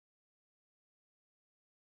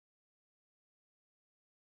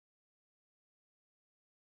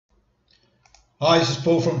Hi, this is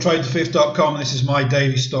Paul from TradeTheFifth.com. This is my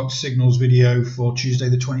daily stock signals video for Tuesday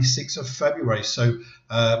the 26th of February. So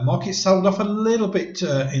market sold off a little bit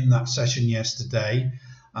in that session yesterday.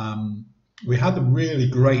 We had a really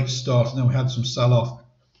great start and then we had some sell-off,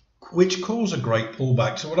 which caused a great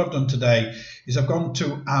pullback. So what I've done today is I've gone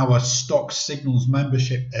to our stock signals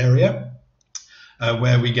membership area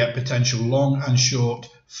where we get potential long and short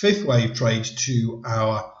fifth wave trades to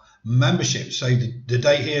our membership. So the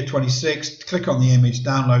date here, 26, click on the image,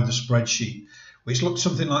 download the spreadsheet, which looks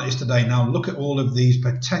something like this today. Now look at all of these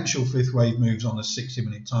potential fifth wave moves on the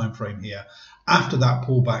 60-minute time frame here. After that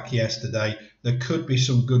pullback yesterday, there could be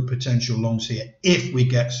some good potential longs here if we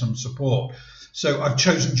get some support. So I've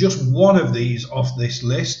chosen just one of these off this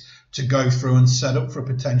list to go through and set up for a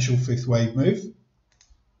potential fifth wave move.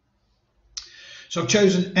 So I've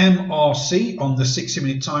chosen MRC on the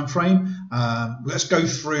 60-minute time frame. Let's go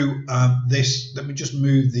through this. Let me just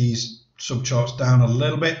move these subcharts down a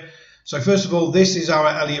little bit. So first of all, this is our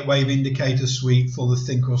Elliott Wave indicator suite for the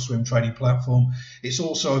Think or Swim trading platform. It's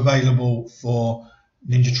also available for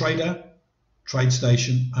NinjaTrader,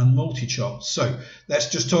 TradeStation and Multichart. So let's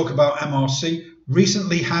just talk about MRC.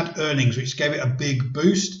 Recently had earnings which gave it a big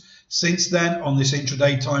boost. Since then, on this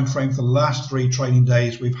intraday time frame for the last 3 trading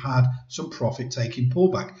days, we've had some profit-taking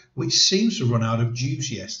pullback, which seems to run out of juice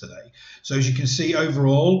yesterday. So as you can see,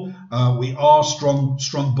 overall, we are strong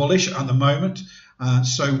bullish at the moment.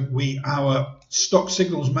 So our stock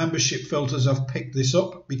signals membership filters have picked this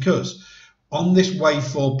up because on this wave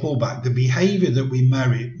 4 pullback, the behavior that we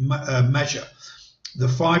measure, the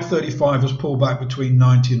 535 has pulled back between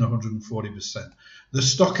 90 and 140%. The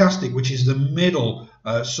stochastic, which is the middle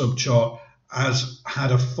subchart, has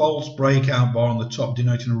had a false breakout bar on the top,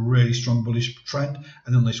 denoting a really strong bullish trend.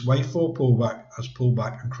 And then this wave 4 pullback has pulled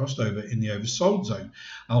back and crossed over in the oversold zone.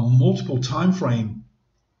 Our multiple time frame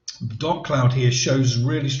dot cloud here shows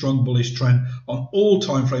really strong bullish trend on all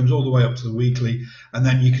time frames all the way up to the weekly, and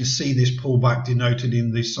then you can see this pullback denoted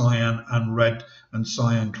in the cyan and red and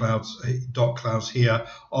cyan clouds, dot clouds here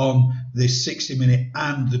on this 60-minute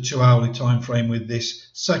and the 2-hourly time frame with this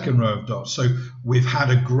second row of dots. So we've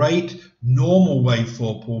had a great normal wave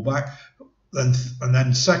 4 pullback. And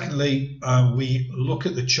then secondly, we look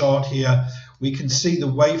at the chart here, we can see the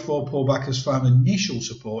wave 4 pullback has found initial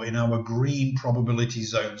support in our green probability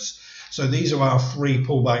zones. So these are our 3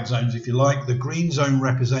 pullback zones, if you like. The green zone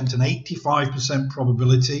represents an 85%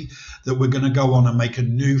 probability that we're going to go on and make a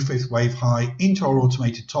new fifth wave high into our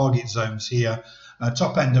automated target zones here.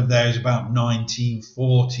 Top end of there is about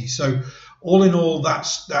 1940. So all in all, that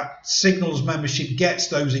signals membership gets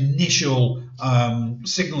those initial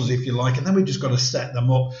signals, if you like, and then we've just got to set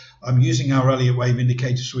them up. I'm using our Elliott Wave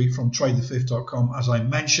indicator suite from TradeTheFifth.com, as I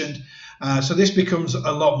mentioned. So this becomes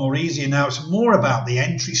a lot more easier now. It's more about the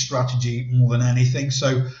entry strategy more than anything.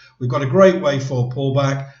 So we've got a great wave 4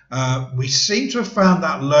 pullback. We seem to have found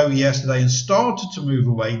that low yesterday and started to move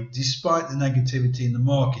away despite the negativity in the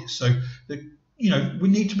market. So we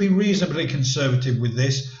need to be reasonably conservative with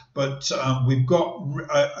this, but we've got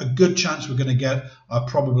a good chance we're going to get a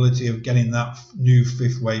probability of getting that new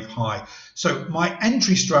fifth wave high. So my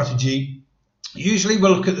entry strategy, usually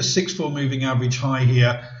we'll look at the 6-4 moving average high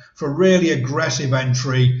here for really aggressive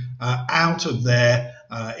entry out of there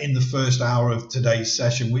in the first hour of today's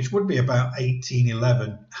session, which would be about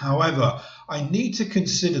 1811. However, I need to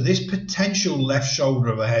consider this potential left shoulder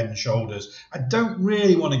of a head and shoulders. I don't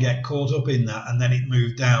really want to get caught up in that and then it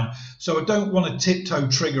move down. So I don't want to tiptoe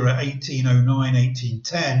trigger at 1809,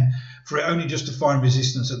 1810 for it only just to find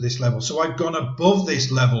resistance at this level. So I've gone above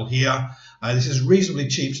this level here. This is reasonably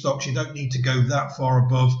cheap stocks. You don't need to go that far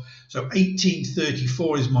above. So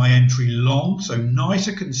 1834 is my entry long. So nice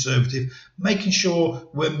and conservative, making sure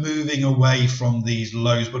we're moving away from these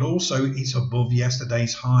lows, but also it's above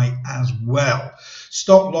yesterday's high as well.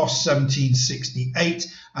 Stop loss 1768,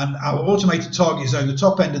 and our automated target zone, the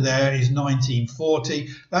top end of there is 1940.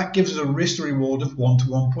 That gives us a risk to reward of 1 to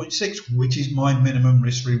 1.6, which is my minimum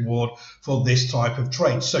risk reward for this type of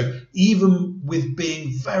trade. So even with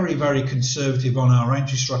being very, very conservative on our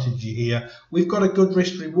entry strategy here, we've got a good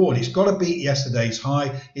risk reward. It's got to beat yesterday's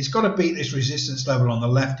high. It's got to beat this resistance level on the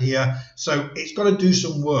left here. So it's got to do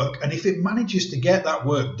some work. And if it manages to get that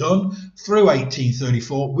work done through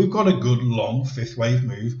 1834, we've got a good long fifth wave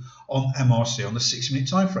move on MRC on the 6-minute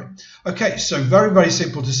time frame. Okay, so very, very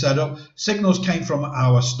simple to set up. Signals came from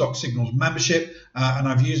our stock signals membership, and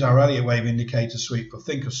I've used our Elliott Wave indicator suite for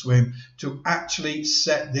Think or Swim to actually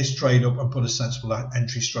set this trade up and put a sensible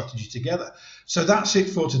entry strategy together. So that's it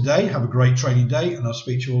for today. Have a great trading day, and I'll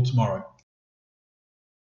speak to you all tomorrow.